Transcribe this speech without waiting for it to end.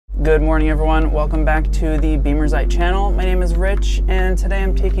Good morning, everyone. Welcome back to the Beamerzite channel. My name is Rich, and today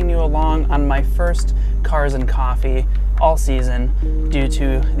I'm taking you along on my first Cars and Coffee all season due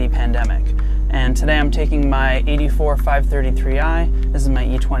to the pandemic. And today I'm taking my 84 533i, this is my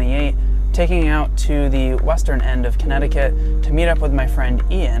E28, taking out to the western end of Connecticut to meet up with my friend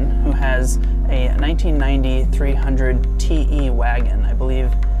Ian, who has a 1990 300TE wagon. I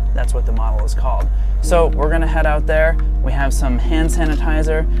believe that's what the model is called. So we're gonna head out there. We have some hand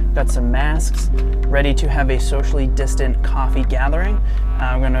sanitizer, got some masks, ready to have a socially distant coffee gathering.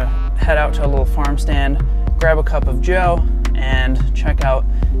 We're gonna head out to a little farm stand, grab a cup of joe, and check out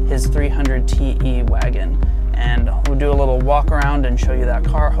his 300TE wagon. And we'll do a little walk around and show you that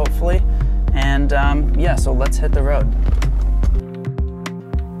car, hopefully. And yeah, so let's hit the road.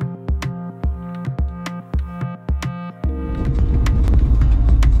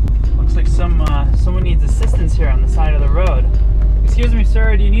 Someone needs assistance here on the side of the road. Excuse me,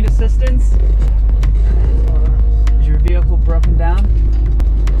 sir, do you need assistance? Is your vehicle broken down?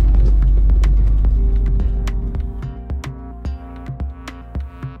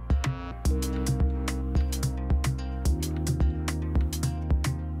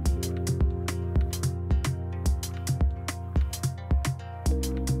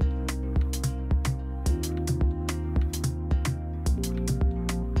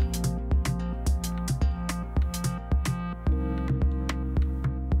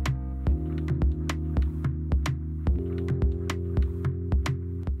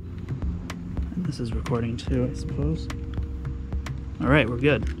 This is recording too, I suppose. All right, we're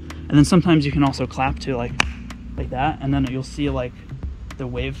good. And then sometimes you can also clap to like that, and then you'll see like the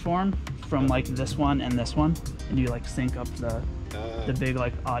waveform from like this one and this one, and you like sync up the big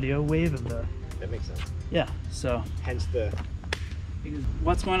like audio wave of the. That makes sense. Yeah. So. Hence the.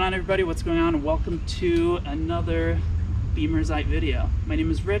 What's going on, everybody? What's going on? Welcome to another Beamerzite video. My name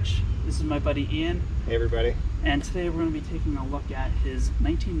is Rich. This is my buddy Ian. Hey, everybody. And today we're going to be taking a look at his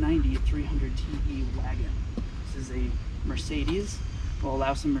 1990 300TE wagon. This is a Mercedes. We'll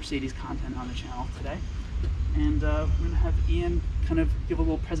allow some Mercedes content on the channel today. And we're going to have Ian kind of give a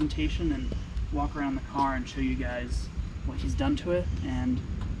little presentation and walk around the car and show you guys what he's done to it and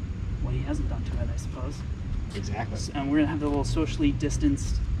what he hasn't done to it, I suppose. Exactly. And we're going to have the little socially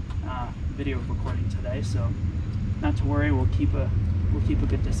distanced video recording today, so not to worry, we'll keep a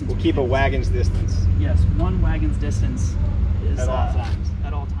good distance. We'll keep a wagon's distance. Yes, one wagon's distance is at all times.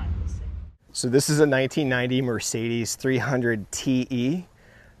 At all times. So this is a 1990 Mercedes 300TE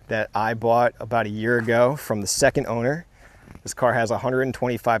that I bought about a year ago from the second owner. This car has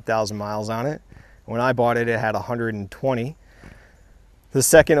 125,000 miles on it. When I bought it, it had 120. The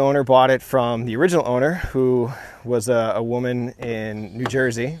second owner bought it from the original owner, who was a woman in New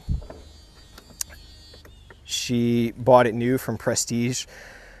Jersey. She bought it new from Prestige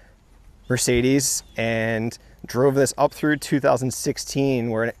Mercedes and drove this up through 2016,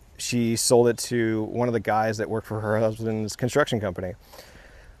 where she sold it to one of the guys that worked for her husband's construction company.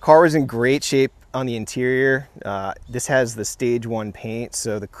 Car was in great shape on the interior. This has the stage 1 paint,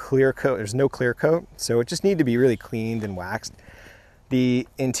 so the clear coat, there's no clear coat, so it just needed to be really cleaned and waxed. The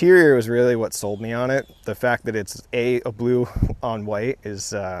interior was really what sold me on it. The fact that it's a blue on white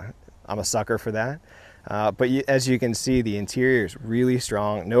is, I'm a sucker for that. But as you can see, the interior is really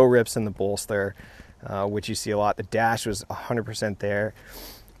strong, no rips in the bolster, which you see a lot. The dash was 100% there.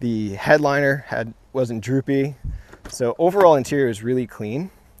 The headliner wasn't droopy. So overall interior is really clean,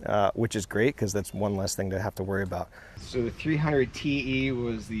 which is great because that's one less thing to have to worry about. So the 300TE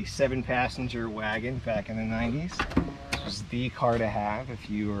was the 7-passenger wagon back in the 90s. It was the car to have if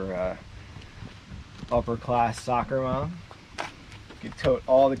you were a upper class soccer mom. You could tote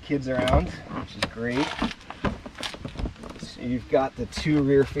all the kids around, which is great. So you've got the 2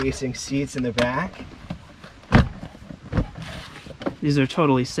 rear-facing seats in the back. These are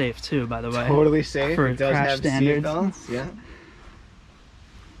totally safe too, by the way. Totally safe. For it does crash have standards. Seatbelts. Yeah.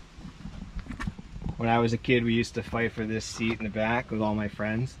 When I was a kid, we used to fight for this seat in the back with all my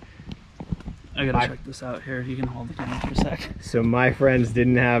friends. I gotta check this out here. You can hold the camera for a sec. So my friends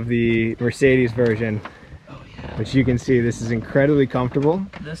didn't have the Mercedes version. Which you can see, this is incredibly comfortable.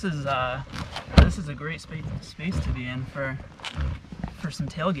 This is a great space to be in for some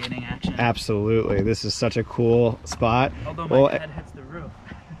tailgating action. Absolutely, this is such a cool spot. Although my head hits the roof.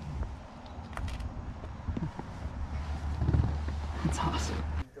 It's awesome.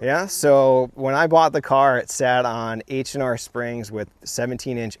 Yeah, so when I bought the car, it sat on H&R springs with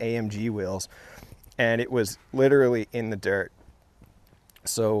 17-inch AMG wheels, and it was literally in the dirt.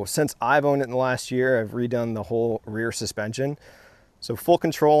 So since I've owned it in the last year, I've redone the whole rear suspension. So full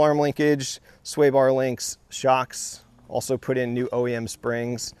control arm linkage, sway bar links, shocks, Also put in new OEM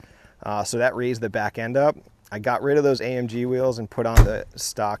springs, so that raised the back end up. I got rid of those AMG wheels and put on the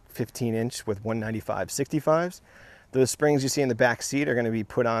stock 15-inch with 195/65s. Those springs you see in the back seat are going to be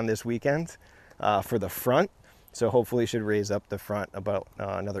put on this weekend for the front. So hopefully should raise up the front about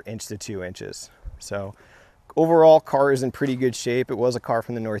another inch to 2 inches. So overall, car is in pretty good shape. It was a car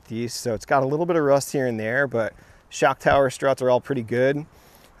from the Northeast, so it's got a little bit of rust here and there, but shock tower struts are all pretty good.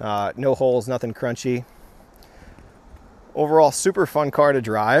 No holes, nothing crunchy. Overall, super fun car to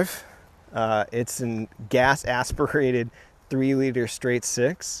drive. It's a gas aspirated 3-liter straight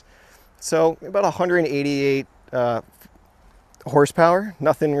six. So about 188 horsepower.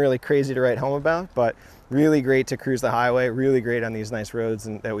 Nothing really crazy to write home about, but really great to cruise the highway. Really great on these nice roads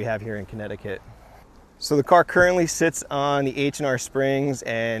that we have here in Connecticut. So the car currently sits on the H&R springs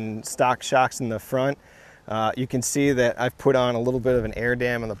and stock shocks in the front. You can see that I've put on a little bit of an air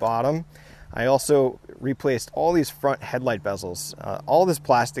dam on the bottom. I also replaced all these front headlight bezels. All this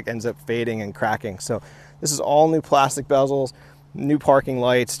plastic ends up fading and cracking. So this is all new plastic bezels, new parking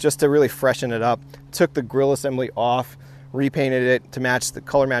lights, just to really freshen it up. Took the grille assembly off, repainted it to match the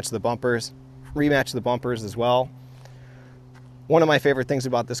color match the bumpers, rematch the bumpers as well. One of my favorite things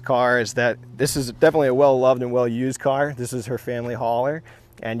about this car is that this is definitely a well-loved and well-used car. This is her family hauler.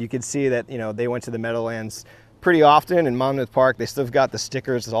 And you can see that, you know, they went to the Meadowlands pretty often in Monmouth Park. They still got the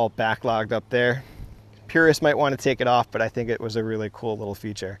stickers all backlogged up there. Purists might want to take it off, but I think it was a really cool little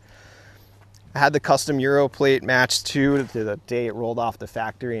feature. I had the custom Euro plate matched to the day it rolled off the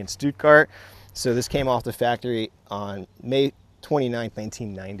factory in Stuttgart. So this came off the factory on May 29th,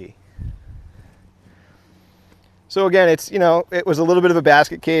 1990. So again, it's, you know, it was a little bit of a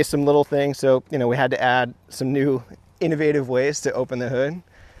basket case, some little things. So, you know, we had to add some new innovative ways to open the hood.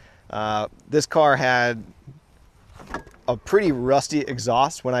 This car had a pretty rusty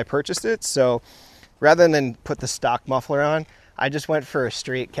exhaust when I purchased it. So rather than put the stock muffler on, I just went for a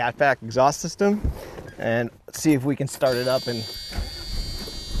straight catback exhaust system. And let's see if we can start it up and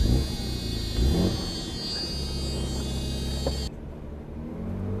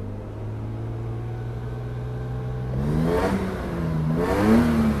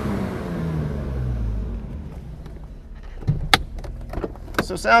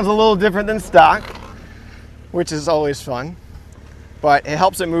so it sounds a little different than stock, which is always fun, but it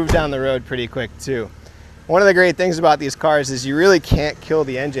helps it move down the road pretty quick too. One of the great things about these cars is you really can't kill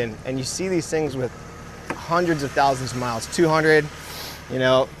the engine, and you see these things with hundreds of thousands of miles, 200, you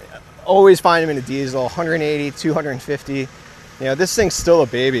know, always find them in a diesel, 180, 250. You know, this thing's still a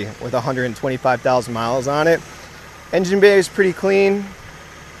baby with 125,000 miles on it. Engine bay is pretty clean.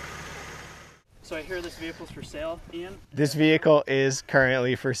 So I hear this vehicle's for sale, Ian? This vehicle is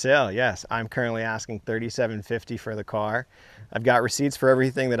currently for sale, yes. I'm currently asking $37.50 for the car. I've got receipts for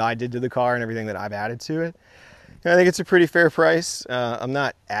everything that I did to the car and everything that I've added to it. And I think it's a pretty fair price. I'm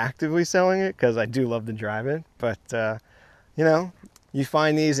not actively selling it because I do love to drive it, but you know, you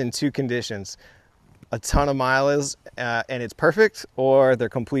find these in two conditions: a ton of miles and it's perfect, or they're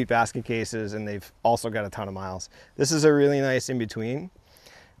complete basket cases and they've also got a ton of miles. This is a really nice in between.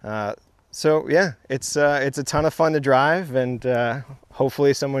 So yeah, it's a ton of fun to drive, and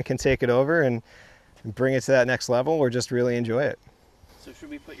hopefully someone can take it over and bring it to that next level or just really enjoy it. So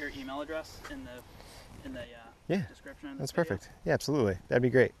should we put your email address in the yeah, description of this that's video? perfect. Yeah, absolutely. That'd be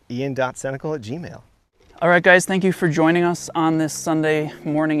great. ian.senecal@gmail.com. All right, guys, thank you for joining us on this Sunday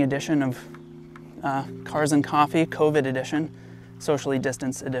morning edition of Cars and Coffee, COVID edition, socially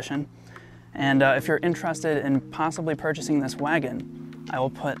distanced edition. And if you're interested in possibly purchasing this wagon, I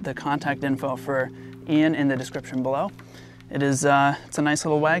will put the contact info for Ian in the description below. It's a nice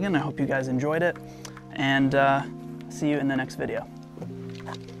little wagon. I hope you guys enjoyed it, and see you in the next video.